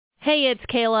Hey, it's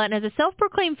Kayla, and as a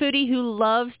self-proclaimed foodie who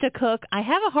loves to cook, I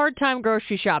have a hard time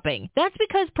grocery shopping. That's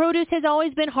because produce has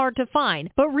always been hard to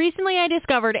find. But recently I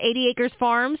discovered 80 Acres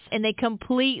Farms, and they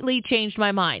completely changed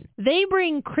my mind. They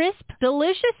bring crisp,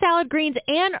 delicious salad greens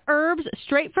and herbs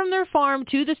straight from their farm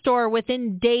to the store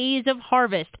within days of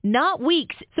harvest, not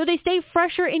weeks, so they stay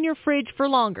fresher in your fridge for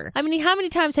longer. I mean, how many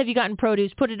times have you gotten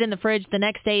produce, put it in the fridge, the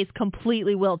next day is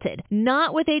completely wilted?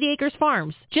 Not with 80 Acres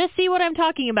Farms. Just see what I'm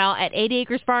talking about at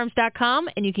 80acresfarms.com,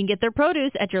 and you can get their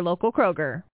produce at your local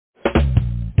Kroger.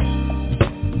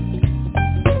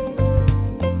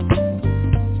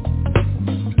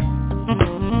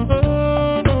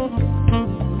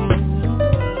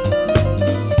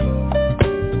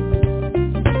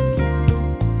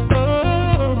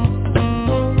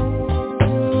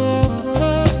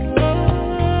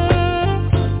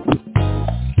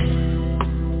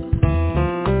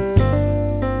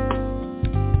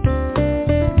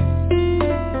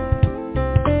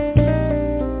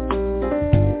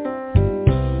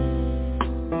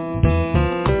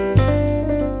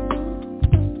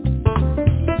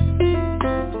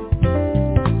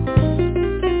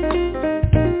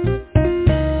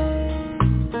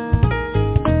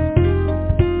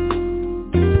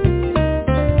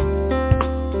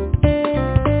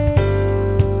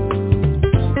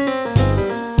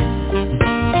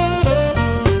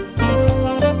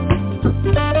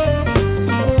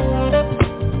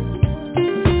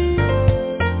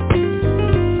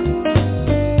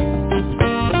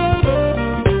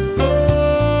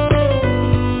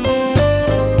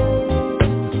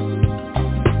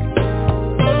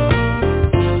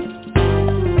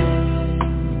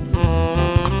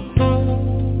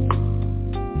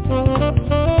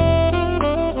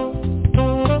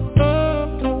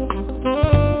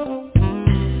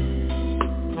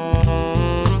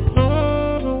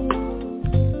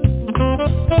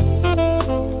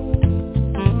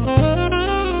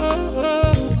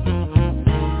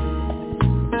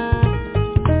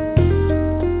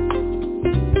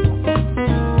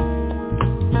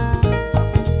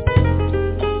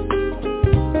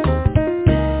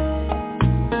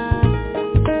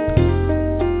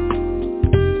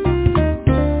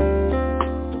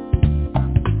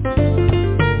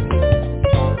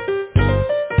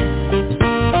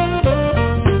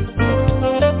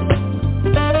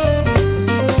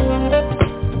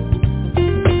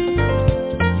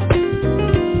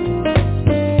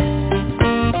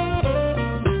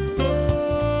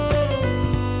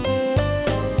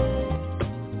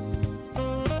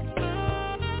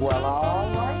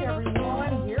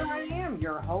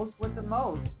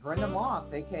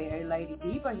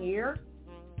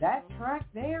 That track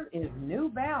there is New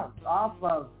Bounce off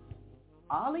of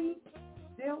Oli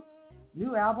Silk,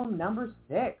 new album number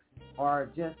 6, or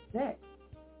just 6.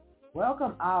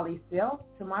 Welcome, Oli Silk,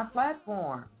 to my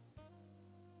platform.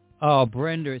 Oh,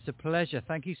 Brenda, it's a pleasure.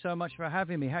 Thank you so much for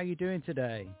having me. How are you doing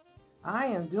today? I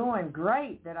am doing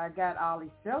great that I got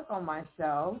Oli Silk on my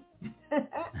show.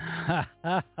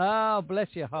 Oh, bless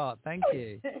your heart. Thank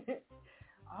you.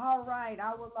 All right.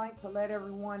 I would like to let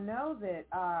everyone know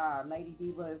that Lady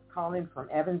Diva is calling from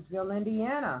Evansville,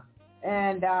 Indiana.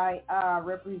 And I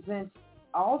represent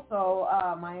also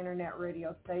my internet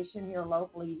radio station here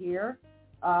locally here,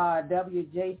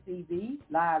 WJCB,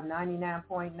 Live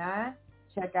 99.9.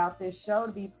 Check out this show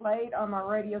to be played on my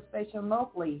radio station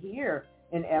locally here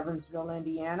in Evansville,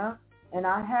 Indiana. And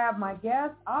I have my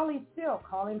guest, Oli Silk,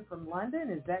 calling from London.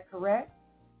 Is that correct?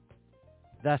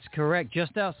 That's correct.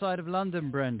 Just outside of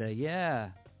London, Brenda. Yeah.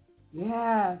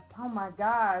 Yes. Oh, my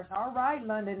gosh. All right,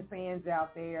 London fans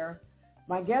out there.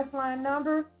 My guest line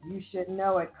number, you should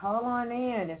know it. Call on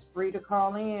in. It's free to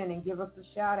call in and give us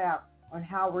a shout-out on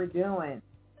how we're doing.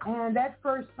 And that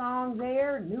first song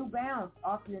there, New Bounce,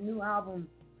 off your new album,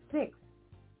 6.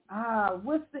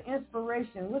 What's the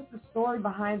inspiration? What's the story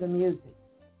behind the music?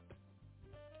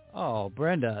 Oh,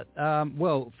 Brenda.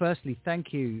 Well, firstly,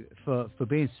 thank you for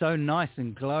being so nice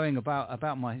and glowing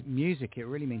about my music. It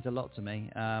really means a lot to me.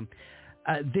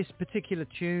 This particular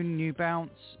tune, New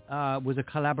Bounce, was a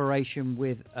collaboration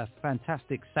with a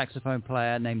fantastic saxophone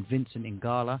player named Vincent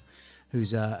Ingala,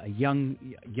 who's a young,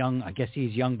 I guess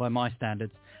he's young by my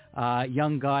standards,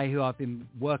 young guy who I've been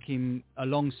working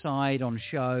alongside on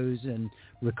shows and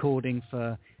recording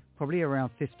for probably around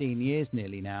 15 years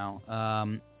nearly now.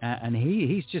 And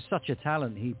he's just such a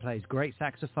talent. He plays great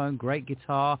saxophone, great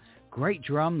guitar, great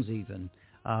drums even.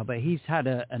 But he's had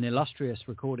an illustrious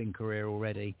recording career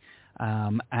already.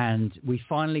 And we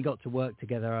finally got to work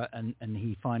together, and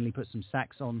he finally put some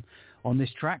sax on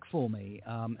this track for me.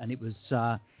 And it was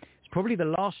probably the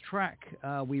last track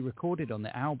we recorded on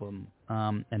the album.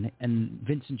 And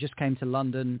Vincent just came to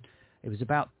London. It was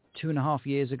about 2.5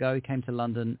 years ago. He came to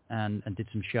London and did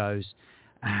some shows.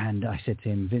 And I said to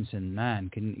him, Vincent,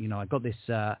 man, I got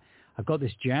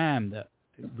this jam that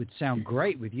would sound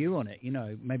great with you on it.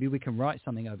 Maybe we can write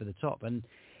something over the top. And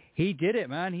he did it,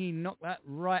 man. He knocked that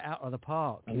right out of the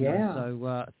park. Yeah.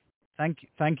 So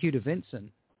thank you to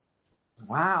Vincent.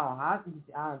 Wow.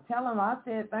 I tell him, I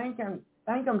said thank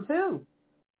him too.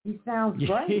 He sounds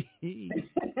great.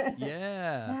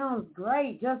 Yeah. Sounds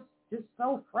great. Just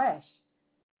so fresh.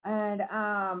 And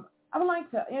I would like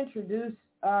to introduce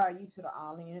you to the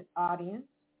audience.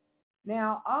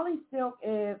 Now, Oli Silk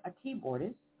is a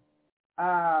keyboardist,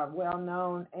 well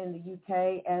known in the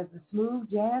UK as the Smooth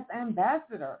Jazz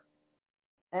Ambassador.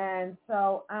 And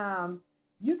so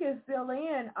you can fill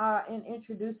in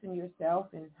introducing yourself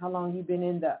and how long you've been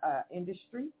in the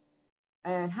industry.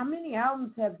 And how many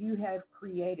albums have you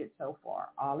created so far,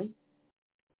 Oli?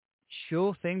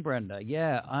 Sure thing, Brenda.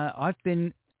 Yeah, I've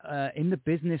been in the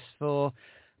business for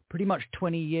pretty much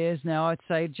 20 years now, I'd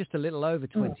say, just a little over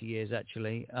 20 years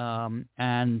actually.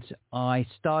 And I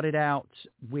started out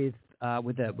with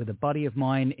a buddy of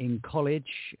mine in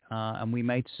college, and we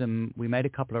made a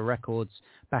couple of records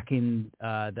back in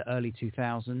the early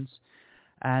 2000s.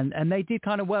 And they did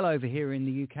kind of well over here in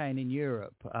the UK and in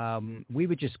Europe. We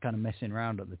were just kind of messing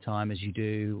around at the time, as you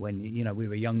do when we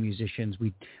were young musicians.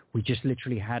 We just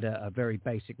literally had a very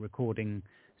basic recording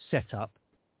setup,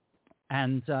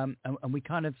 and we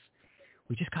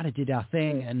just kind of did our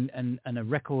thing. And a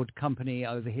record company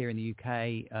over here in the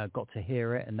UK got to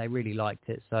hear it, and they really liked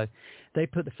it. So they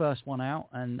put the first one out,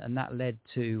 and that led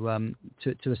to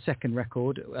a second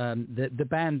record. The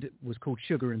band was called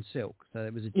Sugar and Silk, so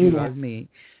it was a duo, me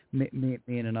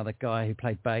and another guy who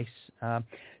played bass.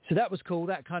 So that was cool.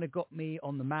 That kind of got me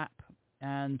on the map,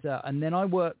 and then I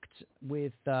worked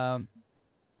with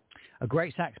a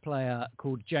great sax player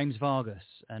called James Vargas,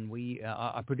 and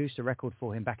I produced a record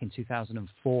for him back in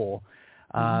 2004.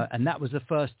 And that was the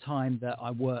first time that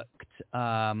I worked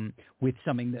with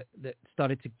something that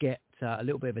started to get a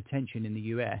little bit of attention in the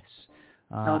US,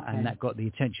 and that got the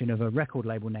attention of a record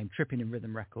label named Trippin' in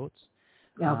Rhythm Records.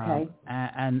 Okay.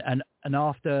 And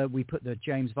after we put the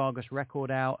James Vargas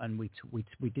record out, and we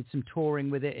did some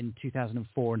touring with it in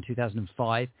 2004 and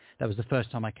 2005. That was the first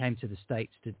time I came to the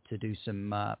States to do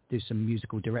some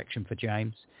musical direction for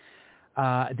James.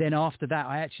 Then after that,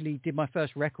 I actually did my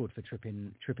first record for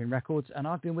Trippin' Records, and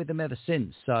I've been with them ever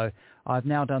since. So I've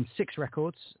now done 6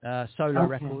 records, solo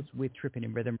records with Trippin'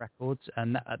 in Rhythm Records,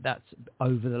 and that's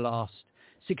over the last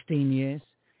 16 years.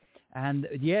 And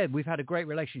yeah, we've had a great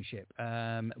relationship.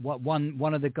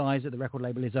 One of the guys at the record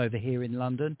label is over here in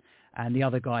London, and the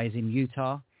other guy is in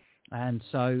Utah. And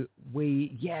so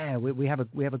we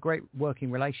have a great working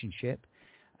relationship.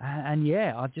 And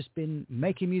yeah, I've just been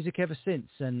making music ever since,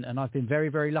 and I've been very,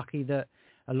 very lucky that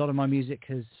a lot of my music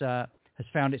has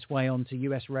found its way onto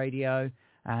US radio,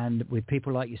 and with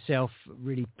people like yourself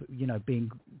really,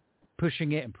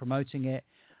 pushing it and promoting it.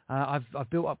 I've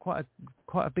built up quite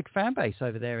a big fan base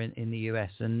over there in the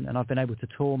US, and I've been able to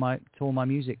tour my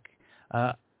music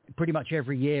pretty much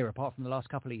every year, apart from the last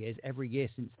couple of years, every year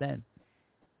since then.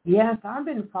 Yes, I've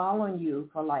been following you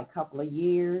for like a couple of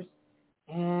years,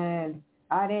 and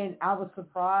I was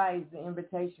surprised the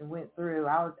invitation went through.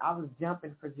 I was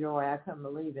jumping for joy. I couldn't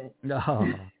believe it.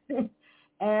 No.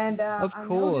 And of I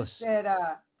course. noticed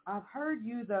that I've heard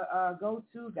you the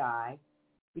go-to guy,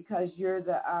 because you're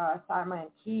the sideman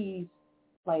keys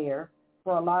player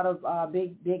for a lot of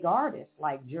big artists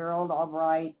like Gerald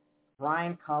Albright,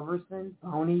 Brian Culbertson,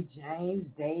 Boney James,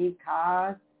 Dave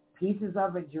Koz, Pieces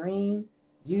of a Dream,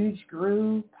 Huge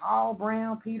Groove, Paul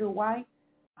Brown, Peter White.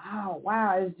 Oh,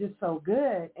 wow, it's just so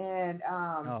good. And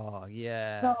oh,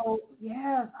 yeah. So,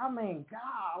 yes, I mean,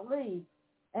 golly.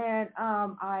 And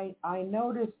I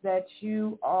noticed that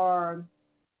you are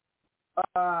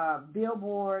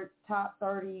Billboard Top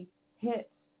 30 hits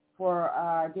for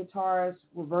guitarist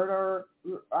Roberto,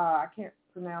 I can't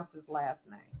pronounce his last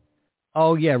name.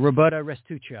 Oh, yeah, Roberto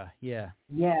Restuccia, yeah.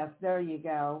 Yes, there you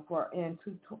go, in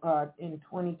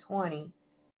 2020.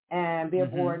 And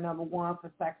Billboard number 1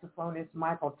 for saxophonist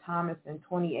Michael Thomas in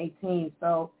 2018.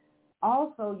 So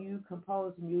also you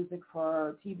composed music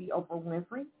for TV Oprah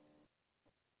Winfrey.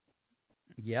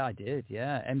 Yeah, I did.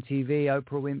 Yeah, MTV,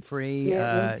 Oprah Winfrey,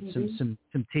 MTV. some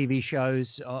TV shows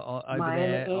over Miami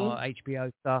there, Ink.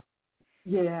 HBO stuff.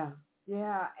 Yeah,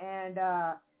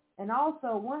 and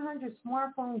also 100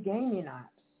 smartphone gaming apps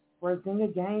for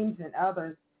Zynga Games and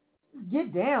others.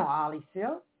 Get down, Oli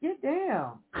Silk. Get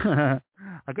down.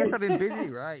 I guess I've been busy,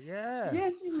 right? Yeah.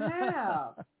 Yes, you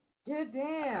have. Get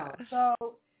down. So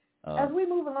as we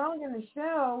move along in the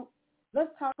show,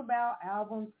 let's talk about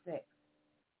album 6.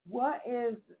 What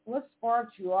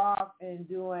sparked you off in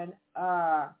doing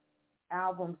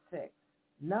album 6,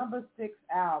 number 6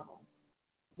 album?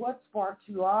 What sparked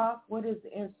you off? What is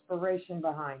the inspiration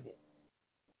behind it?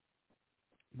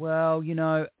 Well,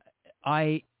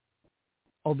 I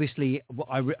obviously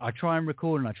I try and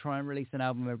record and I try and release an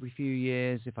album every few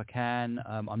years if I can.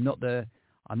 I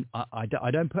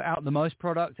don't put out the most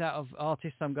product out of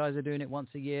artists. Some guys are doing it once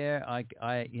a year. I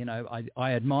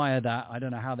admire that. I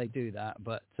don't know how they do that,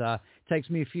 but it takes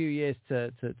me a few years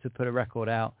to put a record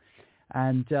out.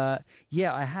 And I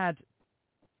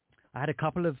had a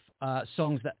couple of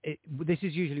songs that this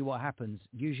is usually what happens.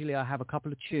 Usually I have a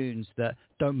couple of tunes that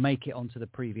don't make it onto the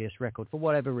previous record for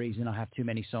whatever reason. I have too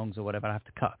many songs or whatever. I have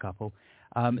to cut a couple.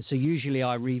 So usually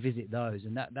I revisit those,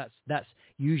 and that's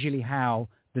usually how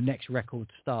the next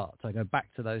record starts. I go back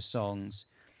to those songs.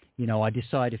 I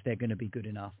decide if they're going to be good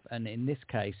enough. And in this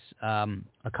case,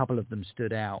 a couple of them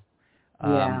stood out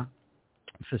for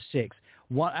 6.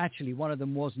 One of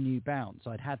them was New Bounce.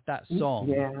 I'd had that song,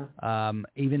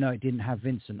 even though it didn't have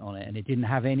Vincent on it and it didn't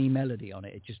have any melody on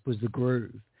it. It just was the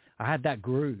groove. I had that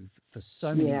groove for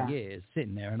so many years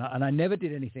sitting there, and I never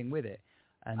did anything with it.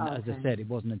 And as I said, it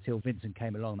wasn't until Vincent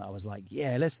came along that I was like,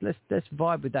 let's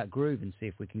vibe with that groove and see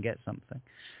if we can get something.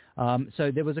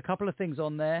 So there was a couple of things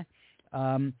on there.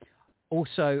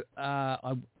 Also,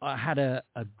 I had a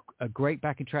great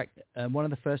backing track. One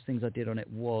of the first things I did on it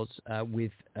was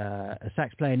with a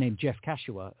sax player named Jeff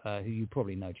Kashua, who you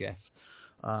probably know, Jeff.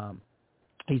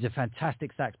 He's a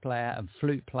fantastic sax player and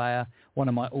flute player, one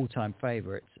of my all-time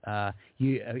favorites.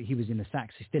 He was in the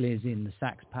sax, he still is in the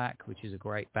Sax Pack, which is a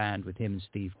great band with him and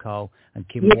Steve Cole and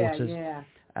Kim Waters.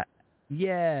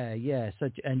 So,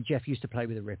 and Jeff used to play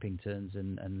with the Rippingtons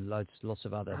and lots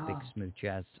of other big smooth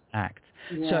jazz acts.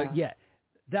 So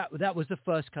that was the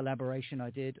first collaboration I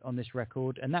did on this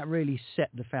record, and that really set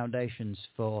the foundations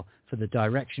for the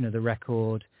direction of the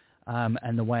record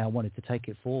and the way I wanted to take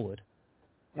it forward.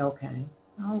 Okay.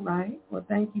 All right. Well,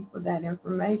 thank you for that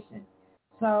information.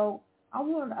 So I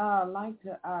would like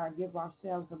to give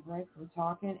ourselves a break from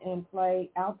talking and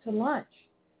play Out to Lunch.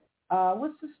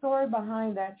 What's the story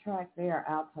behind that track there,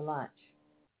 Out to Lunch?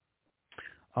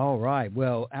 All right.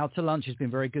 Well, Out to Lunch has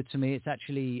been very good to me. It's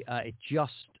actually, it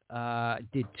just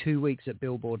did 2 weeks at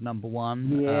Billboard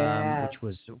 #1,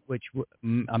 which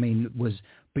was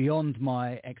beyond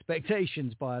my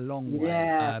expectations by a long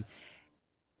way.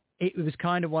 It was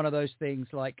kind of one of those things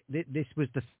like this was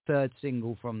the third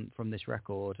single from this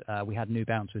record. We had New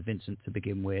Bounce with Vincent to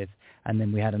begin with, and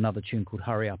then we had another tune called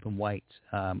Hurry Up and Wait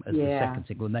as the second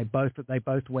single. And they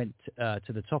both went to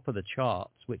the top of the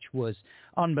charts, which was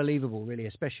unbelievable, really,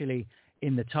 especially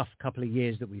in the tough couple of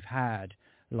years that we've had.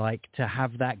 Like, to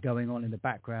have that going on in the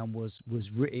background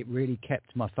it really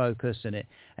kept my focus, and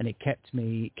it kept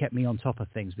me on top of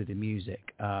things with the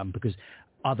music, because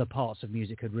other parts of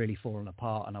music had really fallen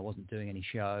apart and I wasn't doing any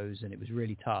shows, and it was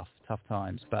really tough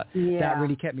times, but that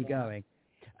really kept me going.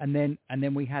 And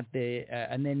then we had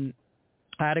and then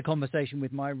I had a conversation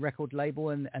with my record label,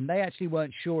 and they actually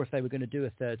weren't sure if they were going to do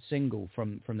a third single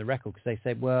from the record, because they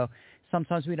said, well,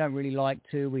 sometimes we don't really like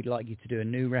to. We'd like you to do a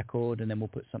new record and then we'll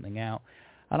put something out.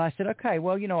 And I said, okay,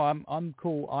 well, I'm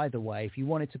cool either way. If you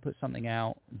wanted to put something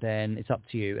out, then it's up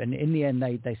to you. And in the end,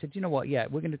 they said, you know what? Yeah,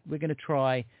 we're gonna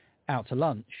try Out to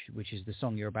Lunch, which is the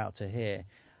song you're about to hear.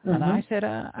 Mm-hmm. And I said,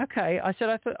 okay. I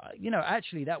thought,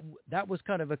 actually that was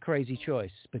kind of a crazy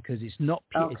choice, because it's not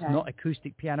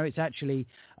acoustic piano. It's actually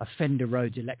a Fender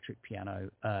Rhodes electric piano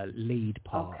lead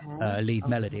part, lead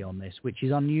melody on this, which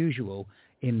is unusual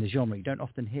in the genre. You don't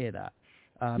often hear that.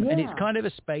 And it's kind of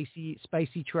a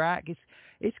spacey track.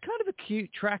 It's kind of a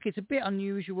cute track. It's a bit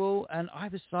unusual. And I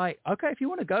was like, okay, if you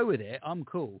want to go with it, I'm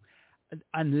cool.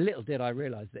 And little did I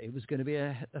realize that it was going to be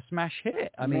a smash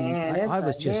hit. I mean,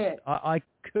 I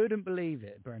couldn't believe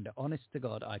it, Brenda. Honest to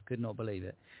God, I could not believe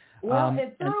it. Well,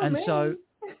 it threw me. So,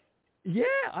 yeah,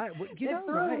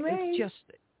 it's just.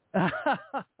 I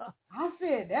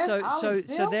said that's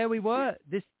so there we were.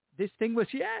 This thing was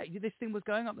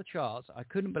going up the charts. I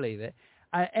couldn't believe it.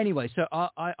 Anyway, so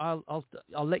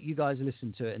I'll let you guys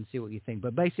listen to it and see what you think.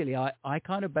 But basically, I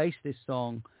kind of based this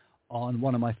song on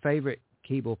one of my favorite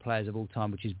keyboard players of all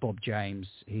time, which is Bob James.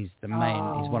 He's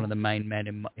he's one of the main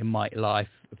men in my life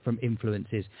from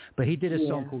influences. But he did a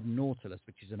song called Nautilus,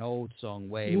 which is an old song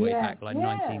way back, like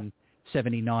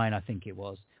 1979, I think it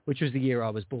was, which was the year I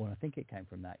was born. I think it came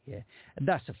from that year. And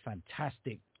that's a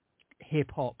fantastic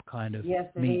hip-hop kind of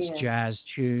meets jazz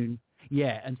tune.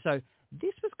 Yeah, and so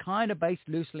this was kind of based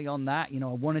loosely on that. I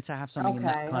wanted to have something in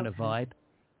that kind of vibe.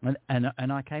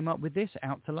 And I came up with this,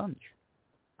 Out to Lunch.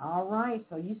 All right,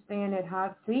 so you stay in that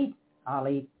hot seat,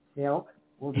 Oli Silk.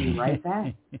 We'll be right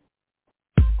back.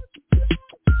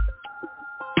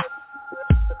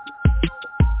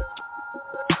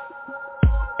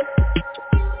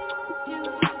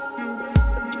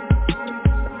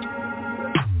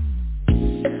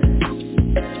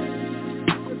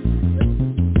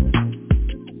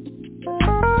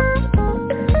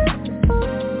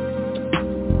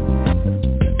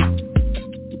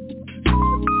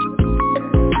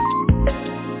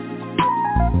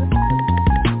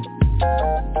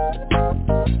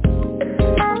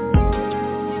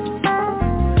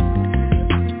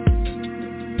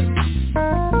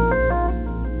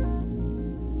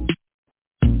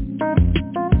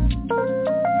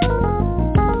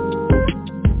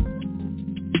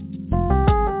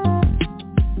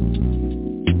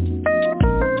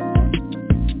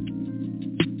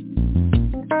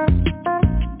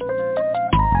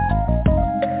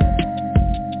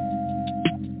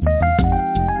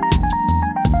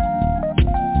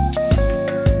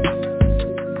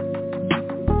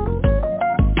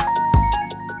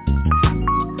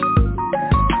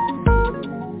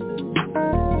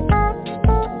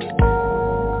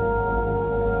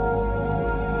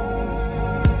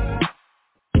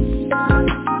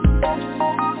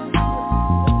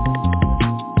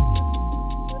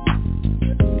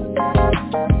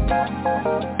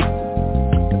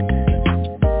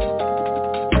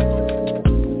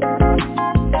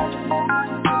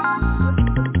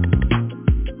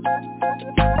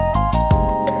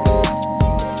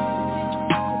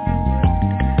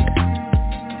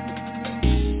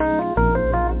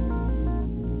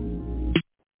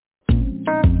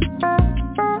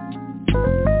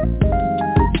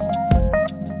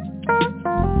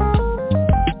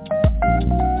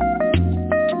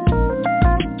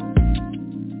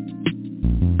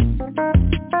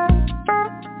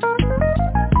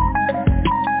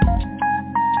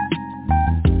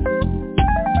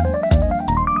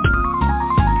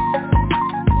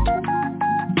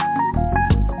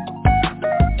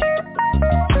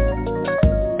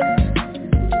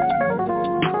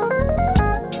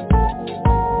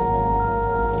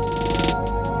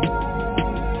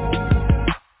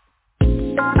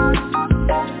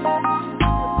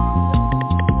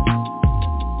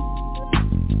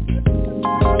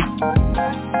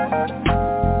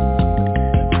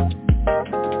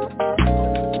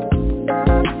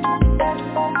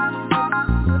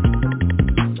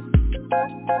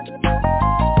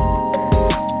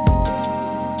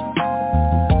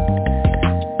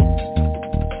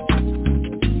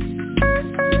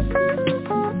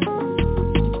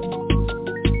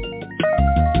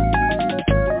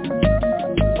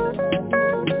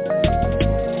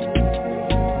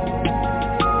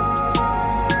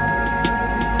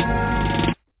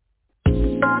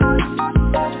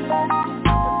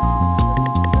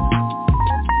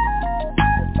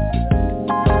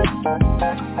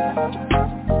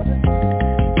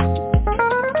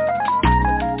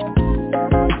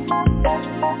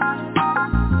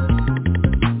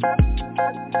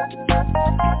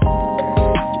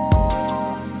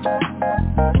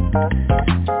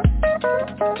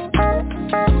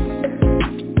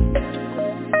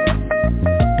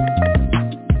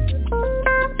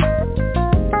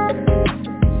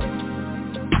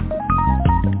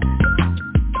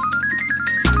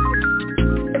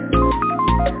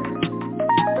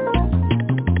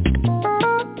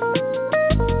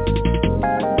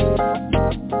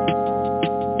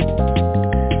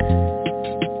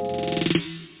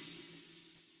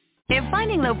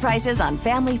 Finding low prices on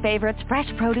family favorites, fresh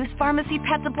produce, pharmacy,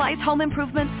 pet supplies, home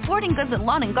improvements, sporting goods, and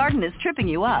lawn and garden is tripping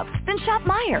you up? Then shop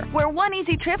Meijer, where one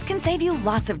easy trip can save you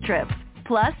lots of trips.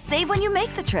 Plus, save when you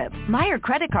make the trip. Meijer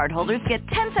credit card holders get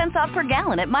 10 cents off per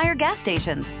gallon at Meijer gas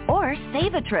stations. Or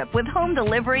save a trip with home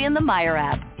delivery in the Meijer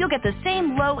app. You'll get the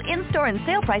same low in-store and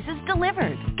sale prices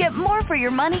delivered. Get more for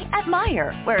your money at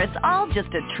Meijer, where it's all just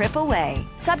a trip away.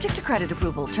 Subject to credit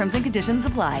approval. Terms and conditions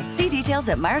apply. See details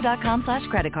at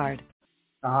Meijer.com/creditcard.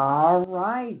 All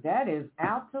right, that is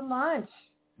Out to Lunch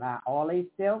by Oli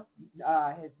Silk,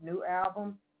 his new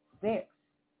album, 6.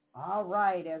 All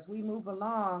right, as we move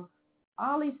along,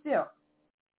 Oli Silk,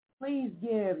 please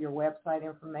give your website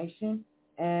information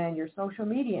and your social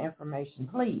media information,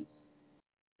 please.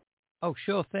 Oh,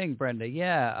 sure thing, Brenda.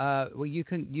 Yeah, well, you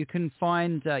can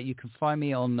find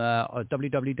me on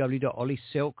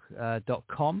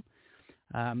www.olisilk.com.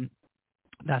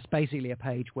 That's basically a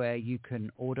page where you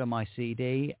can order my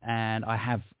CD, and I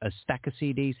have a stack of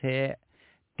CDs here.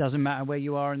 Doesn't matter where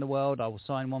you are in the world, I will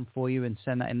sign one for you and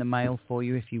send that in the mail for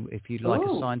you if you'd like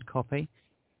a signed copy.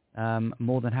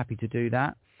 more than happy to do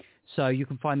that. So you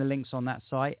can find the links on that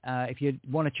site. If you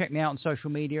want to check me out on social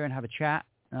media and have a chat,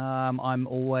 I'm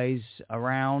always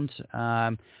around.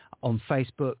 On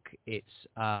Facebook, it's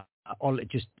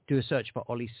just do a search for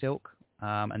Oli Silk,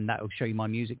 and that will show you my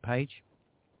music page.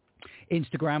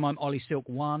 Instagram, I'm Oli Silk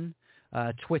 1.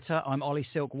 Twitter, I'm Oli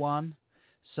Silk 1.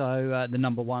 So the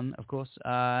number 1, of course.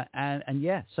 And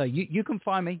yeah, so you can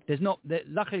find me.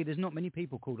 Luckily, there's not many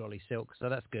people called Oli Silk, so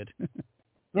that's good.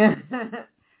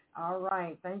 All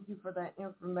right. Thank you for that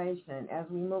information. As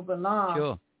we move along,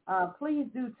 sure. Please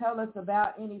do tell us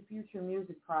about any future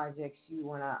music projects you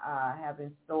want to have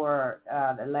in store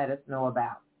to let us know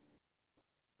about.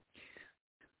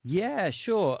 Yeah,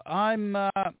 sure. I'm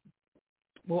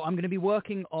going to be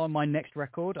working on my next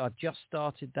record. I've just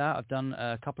started that. I've done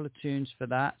a couple of tunes for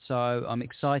that, so I'm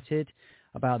excited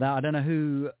about that. I don't know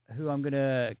who I'm going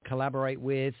to collaborate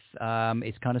with.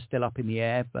 It's kind of still up in the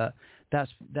air, but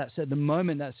that's at the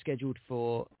moment that's scheduled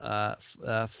for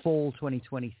fall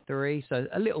 2023, so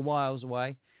a little whiles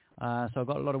away. So I've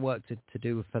got a lot of work to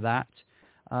do for that.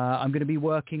 I'm going to be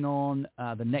working on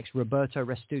the next Roberto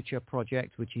Restuccia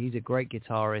project, which he's a great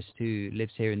guitarist who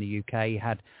lives here in the UK. He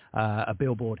had a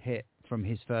Billboard hit from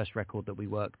his first record that we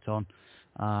worked on,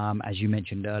 as you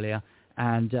mentioned earlier.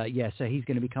 And so he's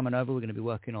going to be coming over. We're going to be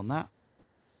working on that.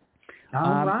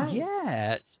 All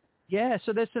right. Yeah.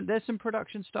 So there's some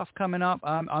production stuff coming up.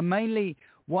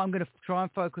 What I'm going to try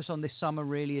and focus on this summer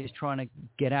really is trying to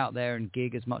get out there and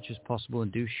gig as much as possible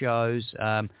and do shows.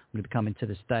 I'm going to be coming to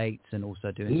the States and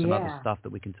also doing some other stuff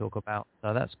that we can talk about.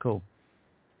 So that's cool.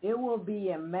 It will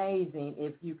be amazing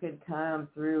if you could come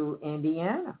through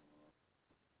Indiana.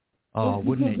 Oh,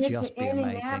 wouldn't it just be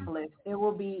amazing? Indianapolis,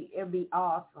 it'll be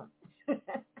awesome.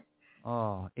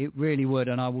 Oh, it really would,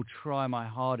 and I will try my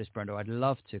hardest, Brenda. I'd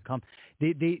love to come.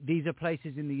 These are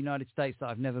places in the United States that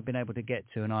I've never been able to get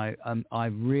to, and I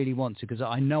really want to, because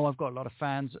I know I've got a lot of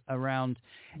fans around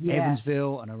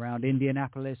Evansville and around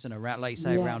Indianapolis and around, like you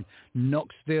say, around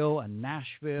Knoxville and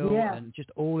Nashville and just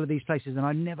all of these places, and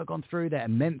I've never gone through there,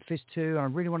 and Memphis too, and I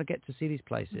really want to get to see these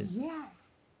places. Yes,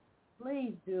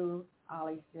 please do,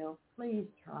 Oli Silk. Please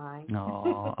try.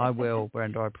 Oh, I will,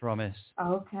 Brenda, I promise.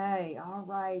 Okay, all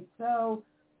right. So,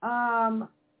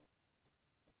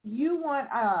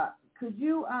 could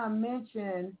you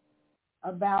mention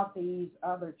about these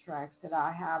other tracks that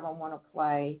I have? I want to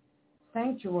play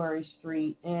Sanctuary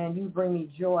Street and You Bring Me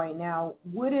Joy. Now,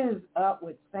 what is up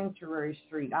with Sanctuary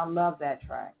Street? I love that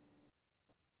track.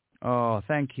 Oh,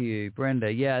 thank you,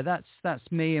 Brenda. Yeah,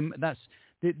 that's me, and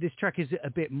this track is a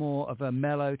bit more of a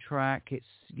mellow track. It's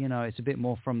a bit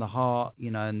more from the heart,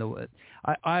 and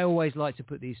I always like to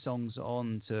put these songs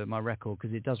on to my record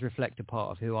because it does reflect a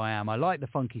part of who I am. I like the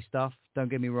funky stuff, don't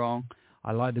get me wrong.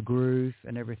 I like the groove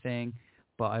and everything,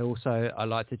 but I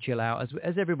like to chill out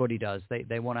as everybody does.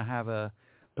 They want to have a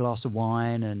glass of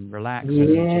wine and relax and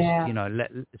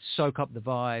just, soak up the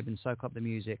vibe and soak up the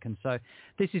music. And so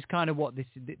this is kind of what this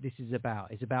is about.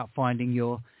 It's about finding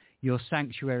your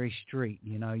sanctuary street,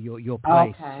 your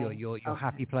place, your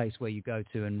happy place where you go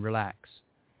to and relax.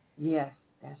 Yes,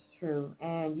 that's true.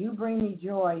 And You Bring Me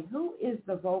Joy. Who is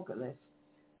the vocalist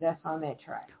that's on that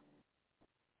track?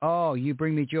 Oh, You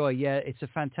Bring Me Joy. Yeah, it's a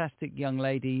fantastic young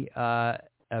lady, a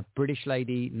British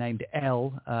lady named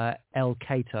Elle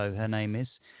Cato, her name is.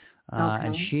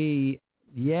 And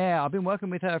I've been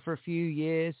working with her for a few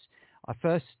years. I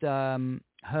first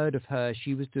heard of her.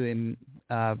 She was doing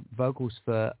vocals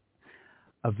for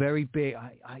a very big,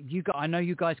 I know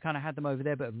you guys kind of had them over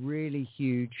there, but a really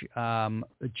huge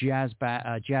jazz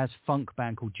funk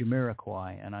band called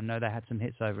Jamiroquai, and I know they had some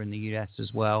hits over in the US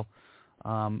as well.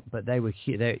 But they've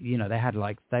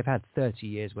had 30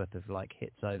 years worth of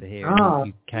hits over here in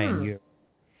the UK and Europe.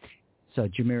 So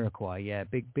Jamiroquai,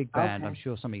 big band. Okay. I'm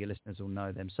sure some of your listeners will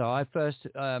know them. So I first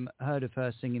heard of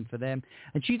her singing for them,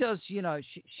 and she does,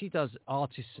 she does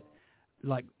artists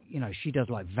she does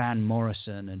Van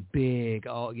Morrison and big,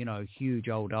 huge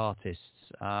old artists.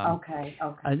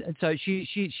 And so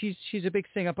she's a big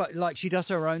singer, but she does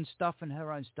her own stuff, and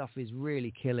her own stuff is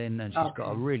really killing, and she's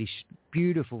got a really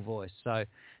beautiful voice. So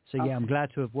I'm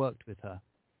glad to have worked with her.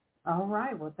 All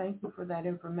right. Well, thank you for that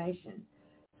information.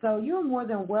 So you're more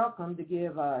than welcome to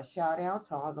give a shout out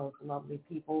to all those lovely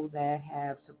people that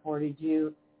have supported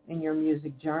you in your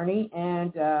music journey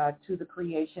and to the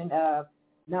creation of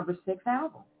number 6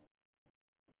 album.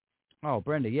 Oh,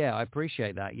 Brenda, I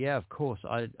appreciate that. Yeah, of course.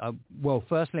 Well,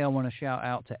 firstly, I want to shout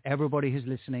out to everybody who's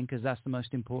listening, because that's the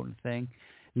most important thing.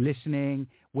 Listening,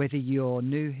 whether you're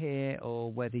new here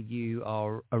or whether you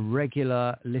are a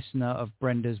regular listener of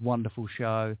Brenda's wonderful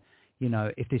show,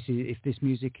 if this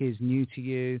music is new to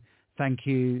you, thank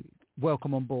you.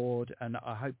 Welcome on board, and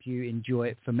I hope you enjoy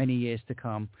it for many years to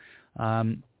come.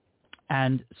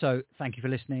 And so thank you for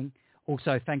listening.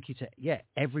 Also, thank you to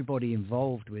everybody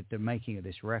involved with the making of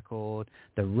this record,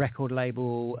 the record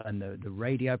label and the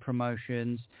radio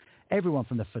promotions, everyone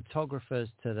from the photographers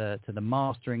to the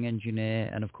mastering engineer,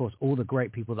 and of course all the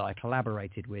great people that I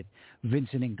collaborated with: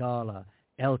 Vincent Ingala,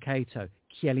 El Cato,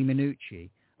 Chieli Minucci,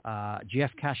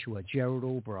 Jeff Cashua, Gerald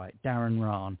Albright, Darren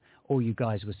Rahn. All you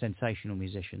guys were sensational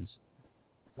musicians.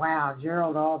 Wow,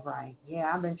 Gerald Albright.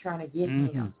 Yeah, I've been trying to get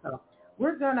him. So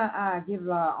we're going to give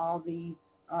all these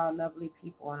lovely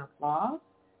people an applause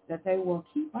that they will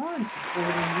keep on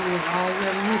supporting you and all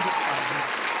your music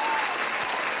projects.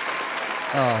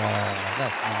 Oh,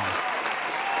 that's nice.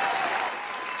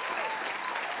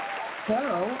 So,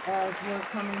 as we're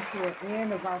coming to an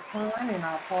end of our fun and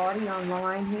our party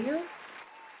online here,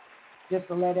 just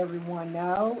to let everyone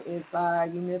know, if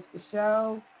you missed the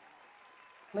show,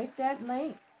 click that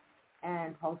link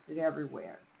and post it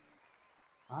everywhere.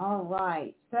 All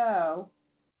right. So,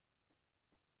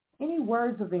 any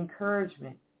words of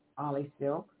encouragement, Oli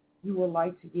Silk, you would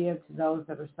like to give to those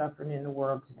that are suffering in the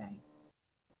world today?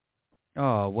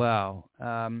 Oh, wow.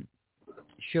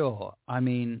 Sure. I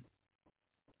mean,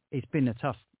 it's been a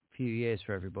tough few years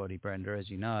for everybody, Brenda, as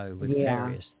you know, with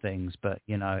various things. But,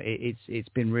 you know, it's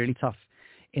been really tough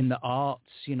in the arts.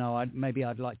 You know, I'd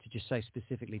like to just say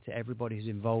specifically to everybody who's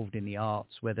involved in the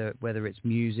arts, whether it's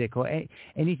music or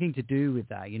anything to do with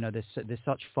that. You know, there's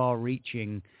such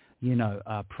far-reaching, you know,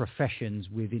 professions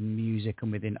within music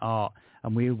and within art,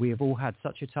 and we have all had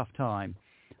such a tough time.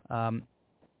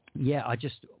 I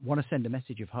just want to send a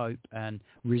message of hope and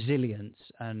resilience,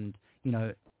 and, you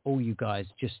know, all you guys,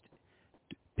 just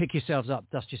pick yourselves up,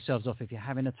 dust yourselves off. If you're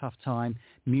having a tough time,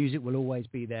 music will always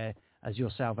be there as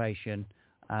your salvation.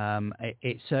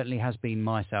 It certainly has been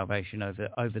my salvation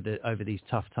over these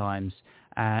tough times,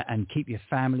 and keep your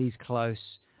families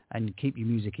close and keep your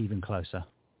music even closer.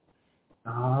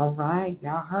 All right,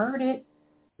 y'all heard it.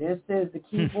 This is the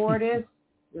keyboardist,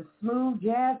 the smooth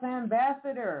jazz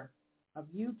ambassador of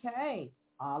UK,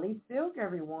 Oli Silk,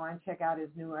 everyone. Check out his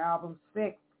new album,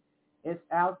 Six. It's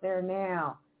out there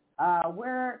now.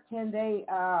 Where can they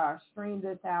stream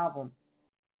this album?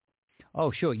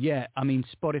 Oh, sure. Yeah. I mean,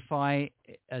 Spotify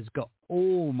has got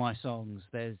all my songs.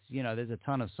 There's a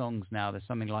ton of songs now. There's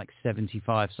something like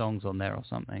 75 songs on there or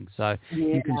something. So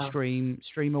you can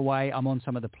stream away. I'm on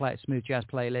some of the smooth jazz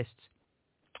playlists.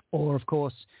 Or, of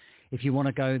course, if you want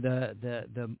to go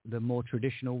the more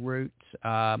traditional route,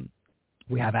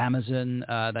 we have Amazon.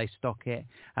 They stock it.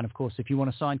 And, of course, if you want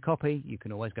a signed copy, you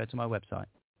can always go to my website.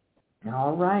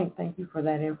 All right. Thank you for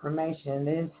that information.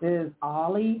 This is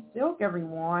Oli Silk,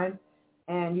 everyone.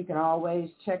 And you can always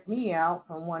check me out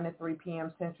from 1 to 3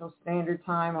 p.m. Central Standard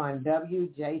Time on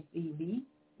WJCV,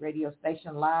 radio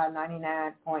station Live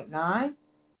 99.9.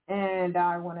 And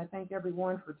I want to thank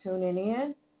everyone for tuning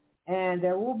in. And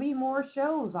there will be more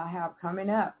shows I have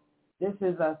coming up. This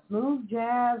is a smooth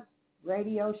jazz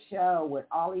radio show with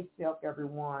Oli Silk,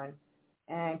 everyone.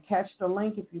 And catch the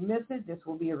link if you miss it. This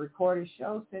will be a recorded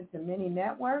show sent to many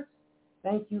networks.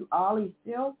 Thank you, Oli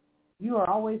Silk. You are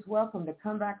always welcome to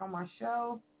come back on my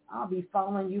show. I'll be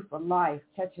following you for life,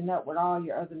 catching up with all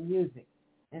your other music.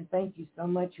 And thank you so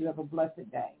much. You have a blessed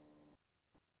day.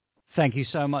 Thank you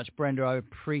so much, Brenda. I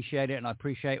appreciate it, and I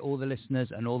appreciate all the listeners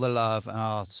and all the love. And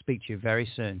I'll speak to you very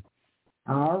soon.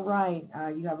 All right.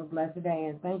 You have a blessed day,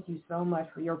 and thank you so much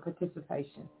for your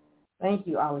participation. Thank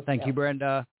you, Oli. Thank you,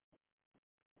 Brenda.